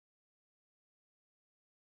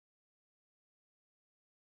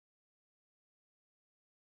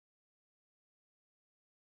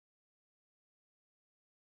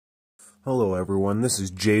Hello everyone, this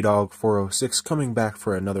is JDog406 coming back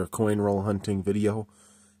for another coin roll hunting video,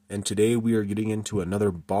 and today we are getting into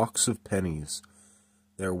another box of pennies.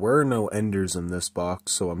 There were no enders in this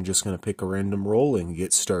box, so I'm just going to pick a random roll and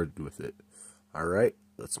get started with it. Alright,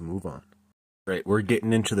 let's move on. Right, we're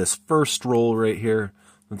getting into this first roll right here.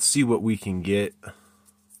 Let's see what we can get.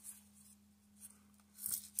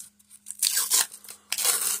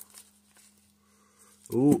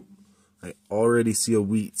 Ooh, I already see a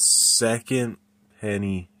wheat second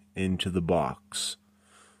penny into the box.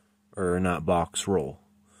 Or not box, roll.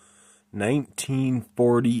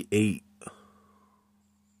 1948.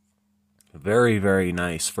 Very, very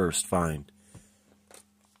nice first find.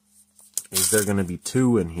 Is there going to be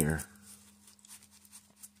two in here?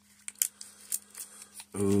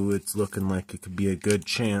 Ooh, it's looking like it could be a good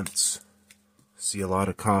chance. See a lot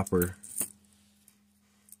of copper.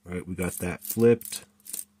 Right, we got that flipped.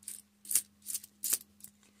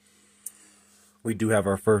 We do have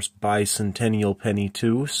our first bicentennial penny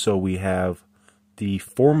too, so we have the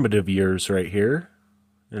formative years right here,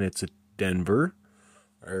 and it's a Denver.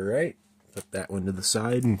 Alright, put that one to the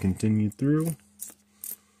side and continue through.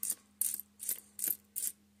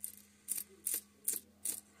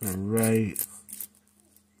 Alright,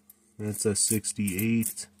 that's a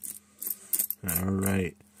 68.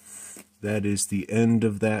 Alright, that is the end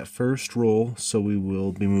of that first roll, so we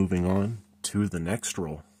will be moving on to the next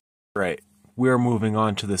roll. Right. We're moving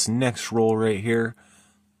on to this next roll right here.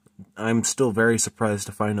 I'm still very surprised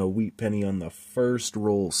to find a wheat penny on the first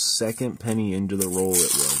roll, second penny into the roll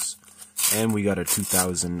it was. And we got a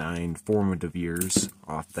 2009 formative years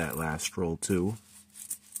off that last roll too.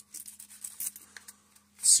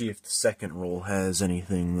 Let's see if the second roll has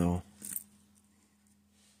anything though.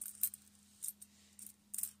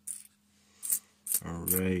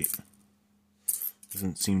 Alright.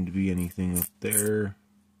 Doesn't seem to be anything up there.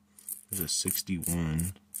 There's a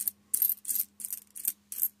 61.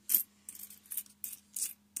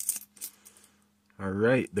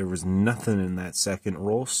 Alright, there was nothing in that second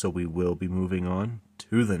roll, so we will be moving on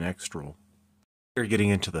to the next roll. We're getting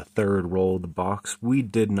into the third roll of the box. We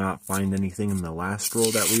did not find anything in the last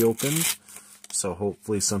roll that we opened, so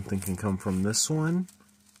hopefully something can come from this one.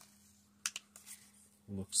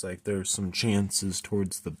 Looks like there's some chances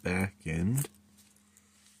towards the back end.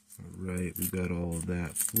 Alright, we got all of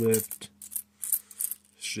that flipped.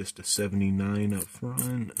 It's just a 79 up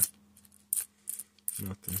front.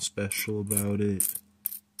 Nothing special about it.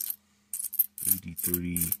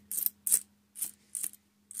 83.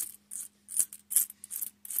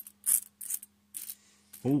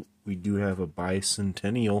 Oh, we do have a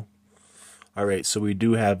bicentennial. Alright, so we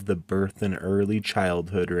do have the birth and early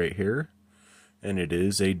childhood right here. And it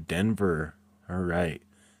is a Denver. Alright,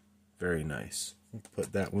 very nice.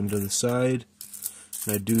 Put that one to the side.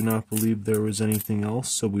 I do not believe there was anything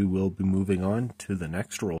else, so we will be moving on to the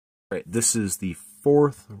next roll. Right, this is the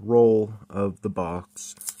fourth roll of the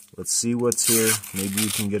box. Let's see what's here. Maybe we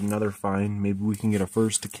can get another find. Maybe we can get a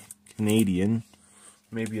first Canadian.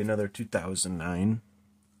 Maybe another 2009.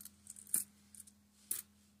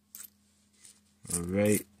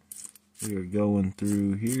 Alright, we are going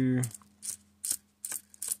through here.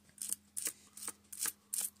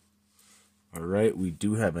 Alright, we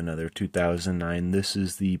do have another 2009. This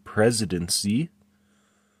is the presidency.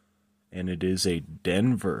 And it is a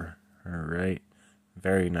Denver. Alright,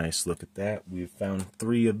 very nice. Look at that. We've found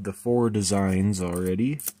 3 of the 4 designs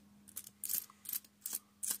already.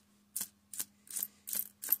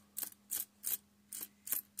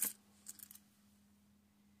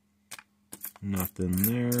 Nothing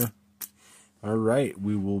there. Alright,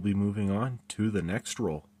 we will be moving on to the next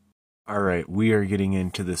roll. Alright, we are getting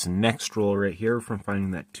into this next roll right here from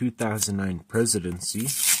finding that 2009 presidency.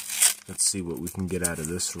 Let's see what we can get out of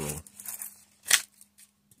this roll.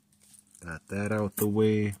 Got that out the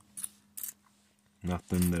way.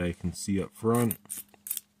 Nothing that I can see up front.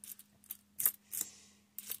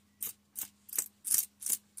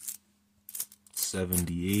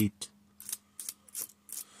 $78.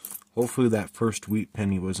 Hopefully that first wheat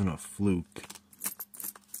penny wasn't a fluke.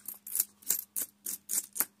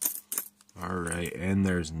 Alright, and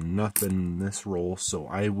there's nothing in this roll, so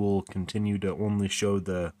I will continue to only show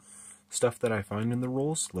the stuff that I find in the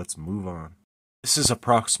rolls. Let's move on. This is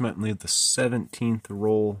approximately the 17th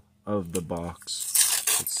roll of the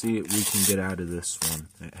box. Let's see what we can get out of this one.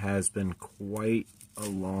 It has been quite a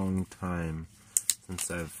long time since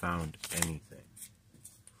I've found anything.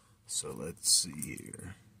 So let's see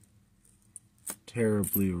here.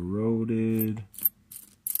 Terribly eroded.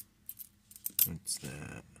 What's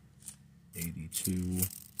that? 82.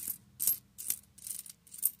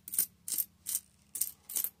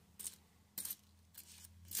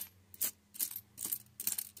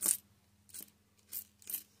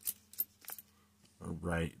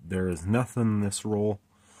 Alright, there is nothing in this roll.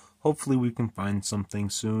 Hopefully we can find something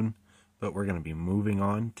soon, but we're going to be moving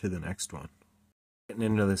on to the next one. Getting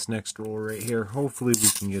into this next roll right here, hopefully we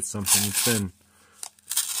can get something. It's been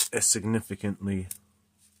a significantly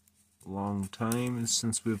long time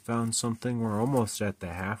since we've found something. We're almost at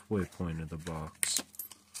the halfway point of the box.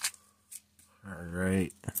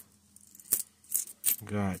 Alright.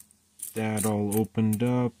 Got that all opened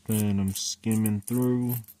up and I'm skimming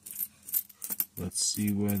through. Let's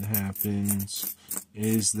see what happens.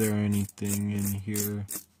 Is there anything in here?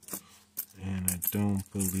 And I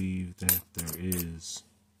don't believe that there is.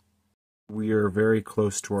 We are very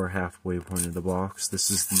close to our halfway point of the box. This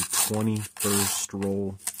is the 21st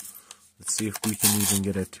roll. Let's see if we can even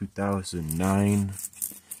get a 2009.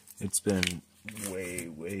 It's been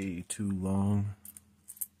way too long.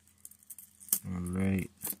 Alright.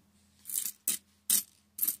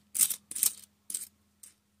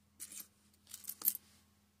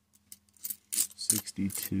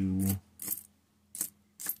 $62.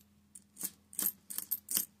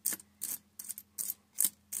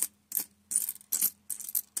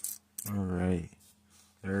 Alright.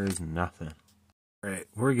 There is nothing. Alright,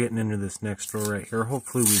 we're getting into this next row right here.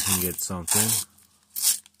 Hopefully we can get something.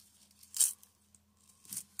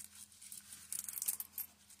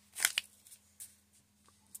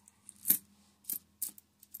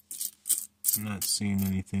 I'm not seeing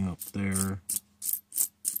anything up there.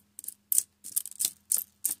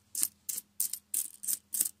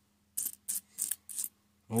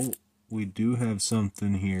 Oh, we do have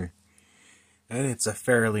something here. And it's a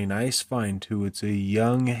fairly nice find too. It's a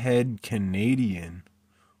Young Head Canadian.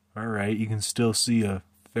 Alright, you can still see a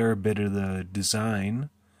fair bit of the design.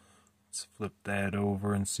 Let's flip that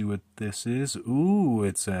over and see what this is. Ooh,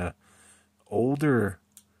 it's a older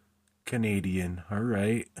Canadian.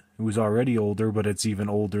 Alright. It was already older, but it's even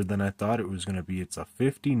older than I thought it was going to be. It's a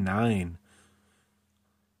 59.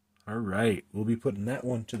 Alright, we'll be putting that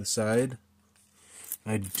one to the side.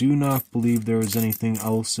 I do not believe there was anything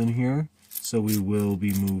else in here, so we will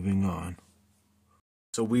be moving on.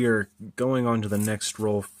 So we are going on to the next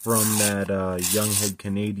roll from that Young Head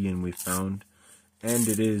Canadian we found, and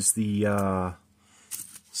it is the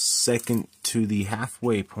second to the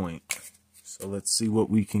halfway point. So let's see what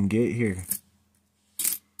we can get here.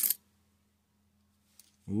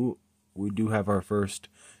 Ooh, we do have our first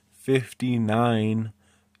 59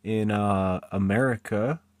 in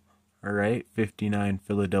America. Alright, 59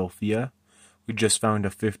 Philadelphia. We just found a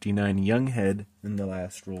 59 Young Head in the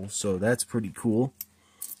last roll, so that's pretty cool.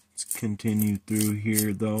 Let's continue through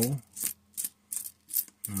here though.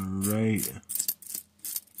 Alright.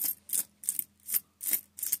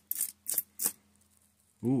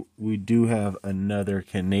 Ooh, we do have another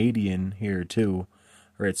Canadian here too.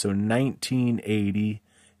 Alright, so 1980,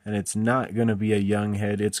 and it's not going to be a Young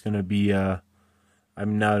Head, it's going to be a,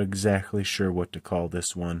 I'm not exactly sure what to call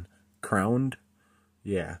this one. Crowned?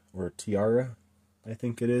 Yeah, or tiara, I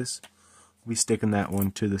think it is. We'll be sticking that one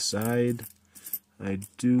to the side. I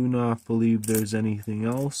do not believe there's anything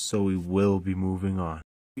else, so we will be moving on.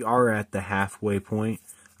 We are at the halfway point.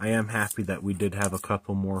 I am happy that we did have a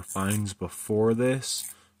couple more finds before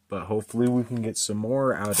this, but hopefully we can get some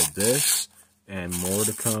more out of this, and more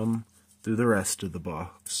to come through the rest of the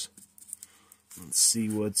box. Let's see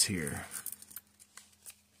what's here.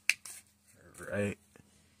 Alright.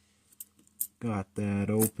 Got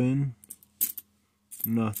that open.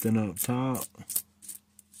 Nothing up top.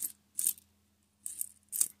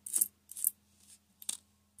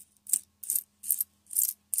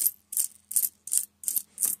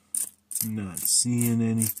 Not seeing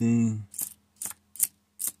anything.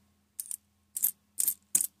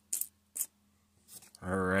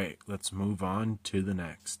 Alright, let's move on to the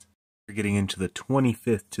next. We're getting into the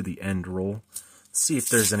 25th to the end roll. Let's see if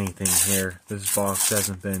there's anything here. This box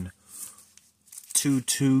hasn't been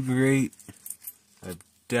too great. I've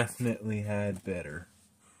definitely had better.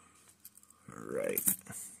 Alright,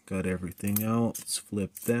 got everything else.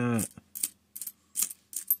 Flip that.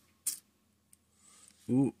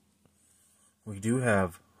 Ooh, we do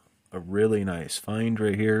have a really nice find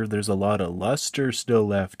right here. There's a lot of luster still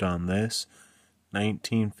left on this.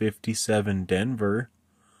 1957 Denver.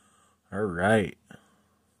 Alright.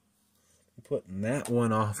 Putting that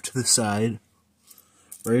one off to the side.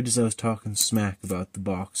 Right as I was talking smack about the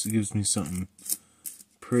box, it gives me something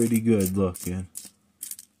pretty good looking.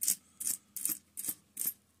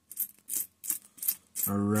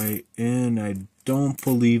 Alright, and I don't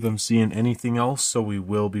believe I'm seeing anything else, so we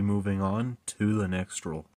will be moving on to the next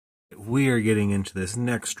roll. We are getting into this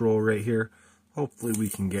next roll right here. Hopefully we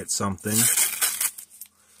can get something.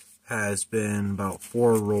 Has been about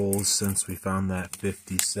 4 rolls since we found that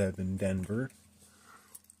 57 Denver.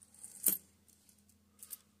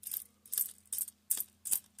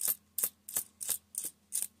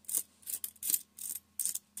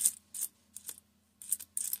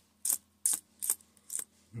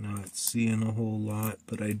 Not seeing a whole lot,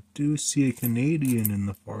 but I do see a Canadian in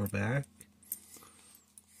the far back.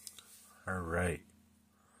 Alright.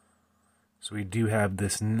 So we do have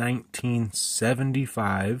this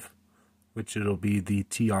 1975, which it'll be the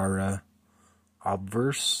Tiara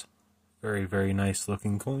Obverse. Very, very nice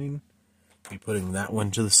looking coin. Be putting that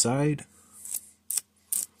one to the side.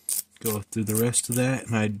 Go through the rest of that,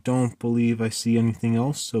 and I don't believe I see anything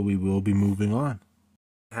else, so we will be moving on.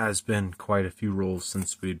 Has been quite a few rolls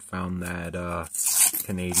since we'd found that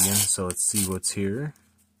Canadian, so let's see what's here.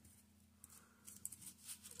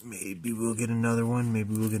 Maybe we'll get another one,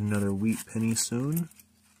 maybe we'll get another wheat penny soon.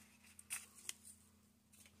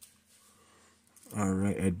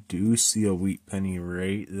 Alright, I do see a wheat penny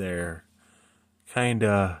right there.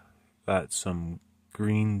 Kinda got some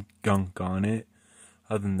green gunk on it.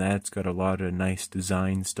 Other than that, it's got a lot of nice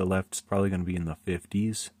designs still left. It's probably going to be in the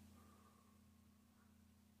 50s.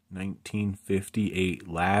 1958,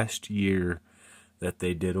 last year that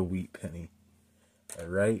they did a wheat penny.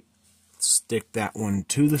 Alright, stick that one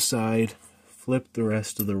to the side, flip the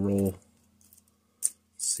rest of the roll,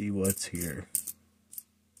 see what's here.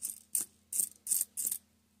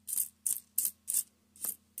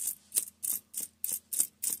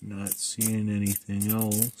 Not seeing anything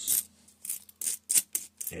else.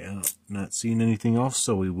 Yeah, not seeing anything else,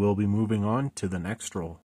 so we will be moving on to the next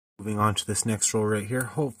roll. Moving on to this next roll right here,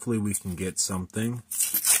 hopefully we can get something.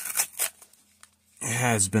 It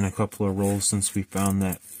has been a couple of rolls since we found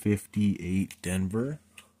that 58 Denver.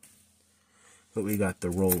 But we got the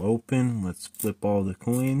roll open. Let's flip all the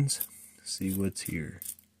coins, see what's here.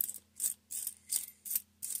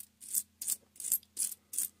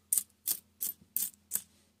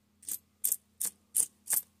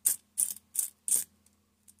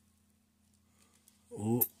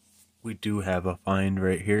 Oh, we do have a find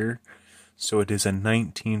right here. So it is a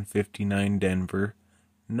 1959 Denver.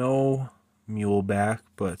 No muleback,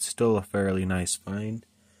 but still a fairly nice find.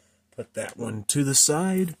 Put that one to the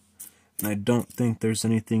side. And I don't think there's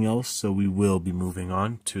anything else, so we will be moving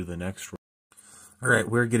on to the next roll. Alright,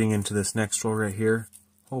 we're getting into this next roll right here.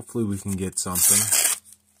 Hopefully we can get something.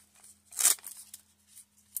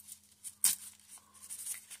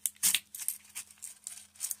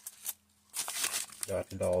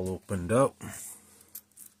 Got it all opened up.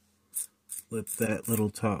 Flip that little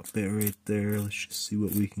top bit right there. Let's just see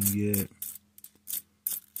what we can get.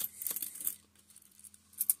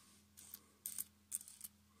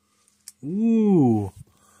 Ooh,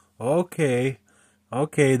 okay.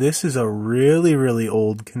 Okay, this is a really, really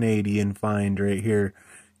old Canadian find right here.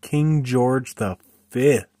 King George the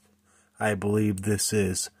Fifth, I believe this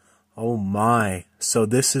is. Oh my. So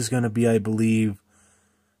this is going to be, I believe,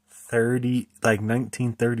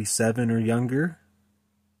 1937 or younger.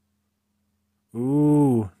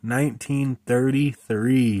 Ooh,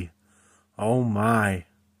 1933. Oh my.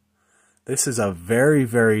 This is a very,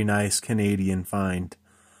 very nice Canadian find.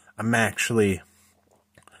 I'm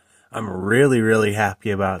really, really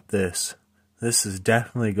happy about this. This is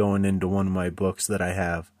definitely going into one of my books that I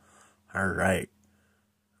have. Alright.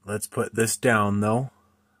 Let's put this down though.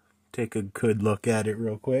 Take a good look at it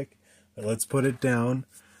real quick. But let's put it down.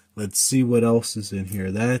 Let's see what else is in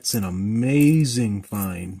here. That's an amazing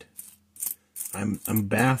find. I'm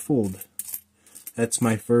baffled. That's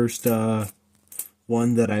my first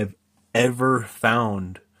one that I've ever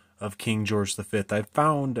found of King George V. I've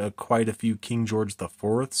found quite a few King George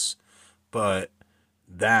IVs, but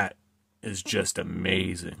that is just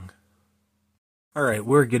amazing. Alright,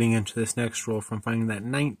 we're getting into this next roll from finding that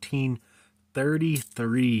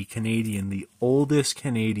 1933 Canadian, the oldest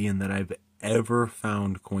Canadian that I've ever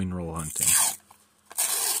found coin roll hunting.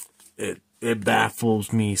 It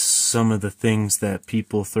baffles me, some of the things that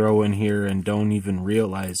people throw in here and don't even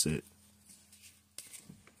realize it.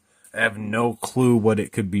 I have no clue what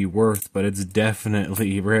it could be worth, but it's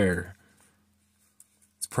definitely rare.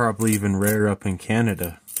 It's probably even rare up in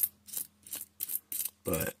Canada.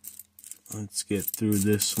 But let's get through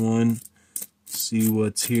this one, see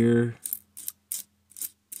what's here.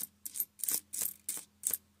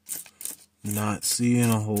 Not seeing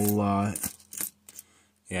a whole lot.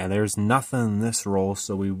 Yeah, there's nothing in this roll,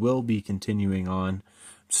 so we will be continuing on. I'm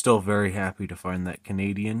still very happy to find that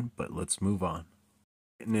Canadian, but let's move on.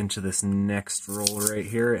 Getting into this next roll right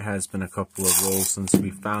here. It has been a couple of rolls since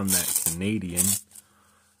we found that Canadian,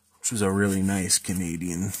 which was a really nice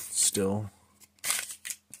Canadian still.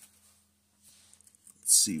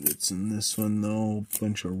 see what's in this one though.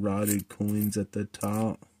 Bunch of rotted coins at the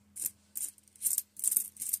top.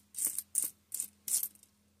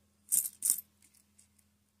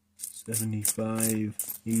 $75,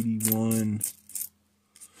 $81.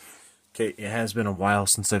 Okay, it has been a while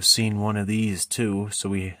since I've seen one of these too. So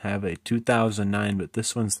we have a 2009, but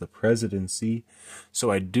this one's the Presidency.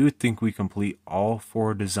 So I do think we complete all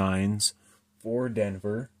 4 designs for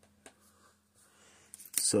Denver.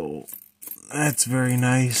 So that's very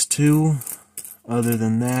nice too. Other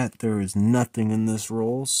than that, there is nothing in this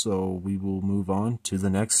roll, so we will move on to the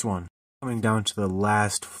next one. Coming down to the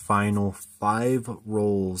last final 5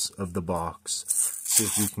 rolls of the box. See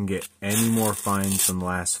if we can get any more finds from the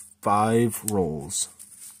last 5 rolls.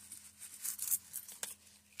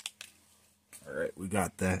 Alright, we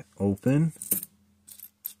got that open.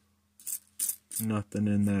 Nothing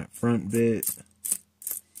in that front bit.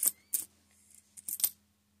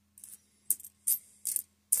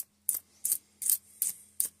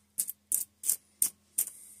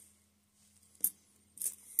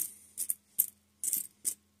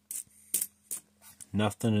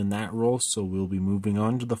 Nothing in that roll, so we'll be moving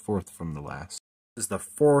on to the 4th from the last. This is the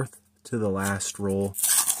 4th to the last roll.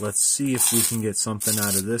 Let's see if we can get something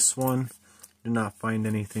out of this one. Did not find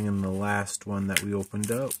anything in the last one that we opened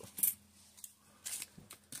up.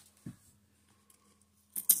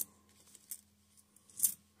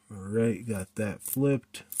 Alright, got that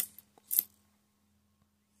flipped.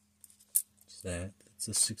 What's that? It's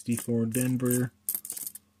a 64 Denver.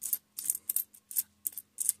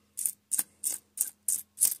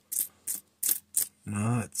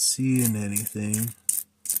 Not seeing anything.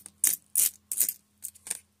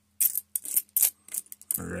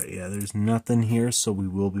 Alright, yeah, there's nothing here, so we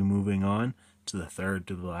will be moving on to the 3rd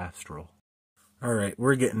to the last roll. Alright,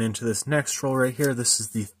 we're getting into this next roll right here. This is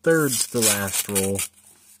the 3rd to the last roll.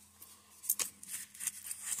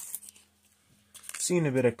 Seeing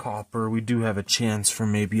a bit of copper. We do have a chance for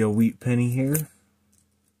maybe a wheat penny here.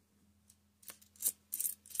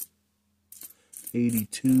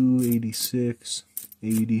 82, 86,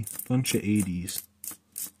 80, bunch of 80s.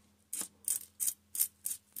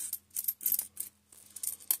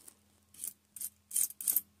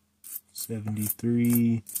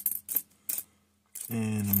 $73,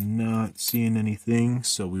 and I'm not seeing anything,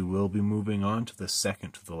 so we will be moving on to the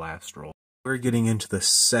 2nd to the last roll. We're getting into the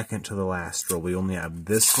 2nd to the last roll. We only have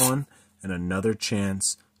this one and another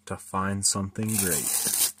chance to find something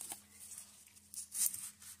great.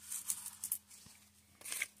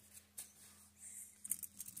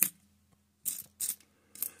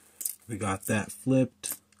 We got that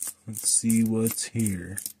flipped. Let's see what's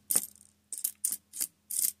here.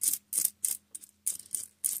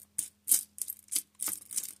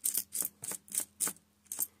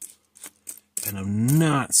 And I'm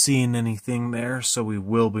not seeing anything there, so we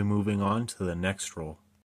will be moving on to the next roll.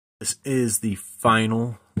 This is the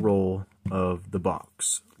final roll of the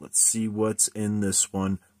box. Let's see what's in this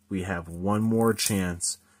one. We have one more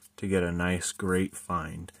chance to get a nice, great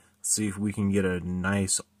find. Let's see if we can get a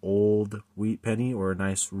nice old wheat penny or a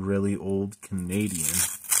nice, really old Canadian.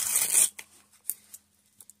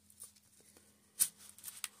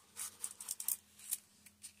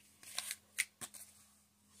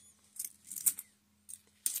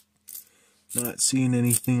 Not seeing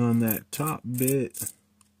anything on that top bit.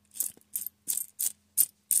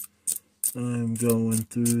 I'm going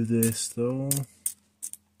through this though.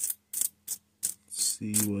 Let's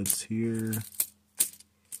see what's here.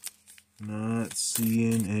 Not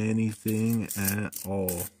seeing anything at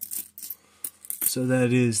all. So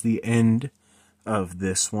that is the end of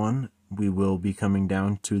this one. We will be coming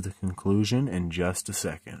down to the conclusion in just a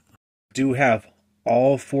second. Do have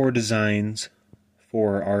all 4 designs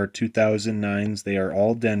for our 2009s. They are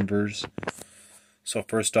all Denvers. So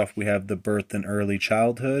first off, we have the birth and early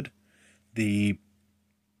childhood, the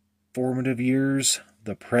formative years,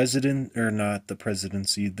 the president, or not the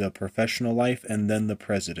presidency, the professional life, and then the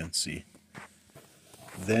presidency.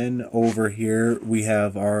 Then over here we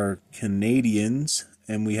have our Canadians,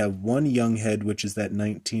 and we have one young head, which is that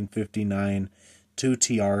 1959, 2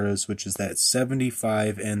 tiaras, which is that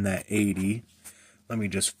 75 and that 80. Let me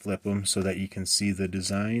just flip them so that you can see the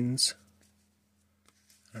designs.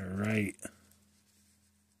 Alright.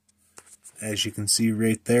 As you can see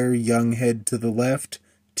right there, young head to the left,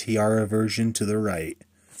 tiara version to the right.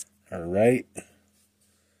 Alright.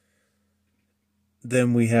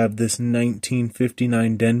 Then we have this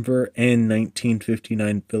 1959 Denver and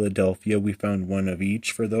 1959 Philadelphia. We found one of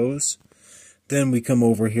each for those. Then we come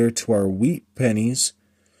over here to our wheat pennies.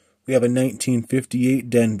 We have a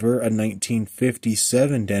 1958 Denver, a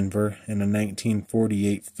 1957 Denver, and a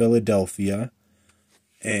 1948 Philadelphia.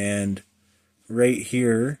 And right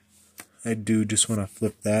here, I do just want to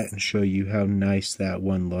flip that and show you how nice that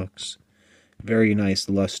one looks. Very nice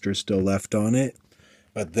luster still left on it.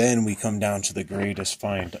 But then we come down to the greatest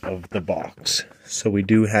find of the box. So we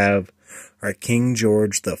do have our King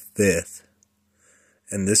George V.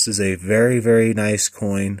 And this is a very, very nice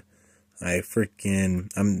coin.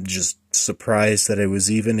 I'm just surprised that it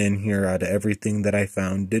was even in here out of everything that I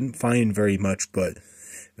found. Didn't find very much, but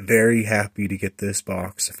very happy to get this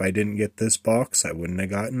box. If I didn't get this box, I wouldn't have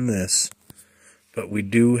gotten this. But we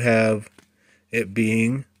do have it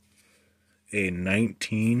being a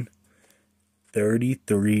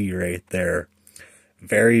 1933 right there.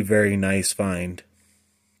 Very, very nice find.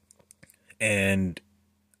 And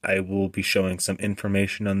I will be showing some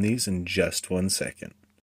information on these in just 1 second.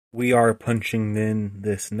 We are punching in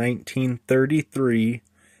this 1933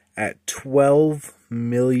 at 12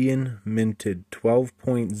 million minted,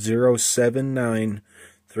 12.079,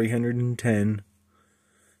 310.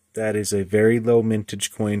 That is a very low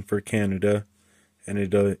mintage coin for Canada, and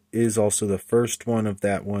it is also the first one of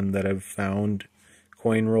that one that I've found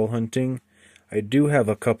coin roll hunting. I do have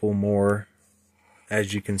a couple more,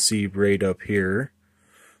 as you can see right up here,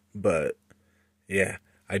 but yeah,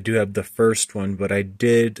 I do have the first one, but I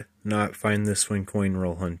did not find this one coin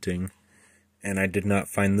roll hunting, and I did not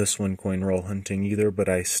find this one coin roll hunting either, but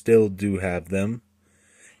I still do have them.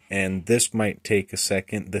 And this might take a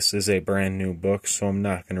second. This is a brand new book, so I'm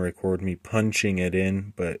not going to record me punching it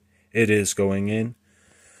in, but it is going in.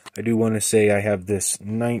 I do want to say I have this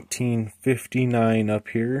 1959 up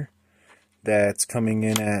here that's coming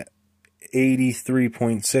in at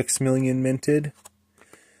 83.6 million minted.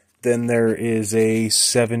 Then there is a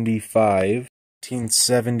 75.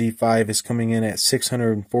 1975 is coming in at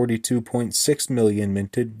 642.6 million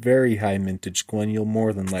minted. Very high mintage coin. You'll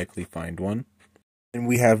more than likely find one. And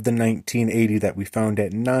we have the 1980 that we found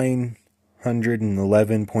at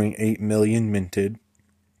 911.8 million minted.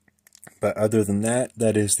 But other than that,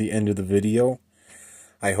 that is the end of the video.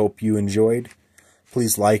 I hope you enjoyed.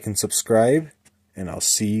 Please like and subscribe, and I'll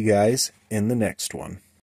see you guys in the next one.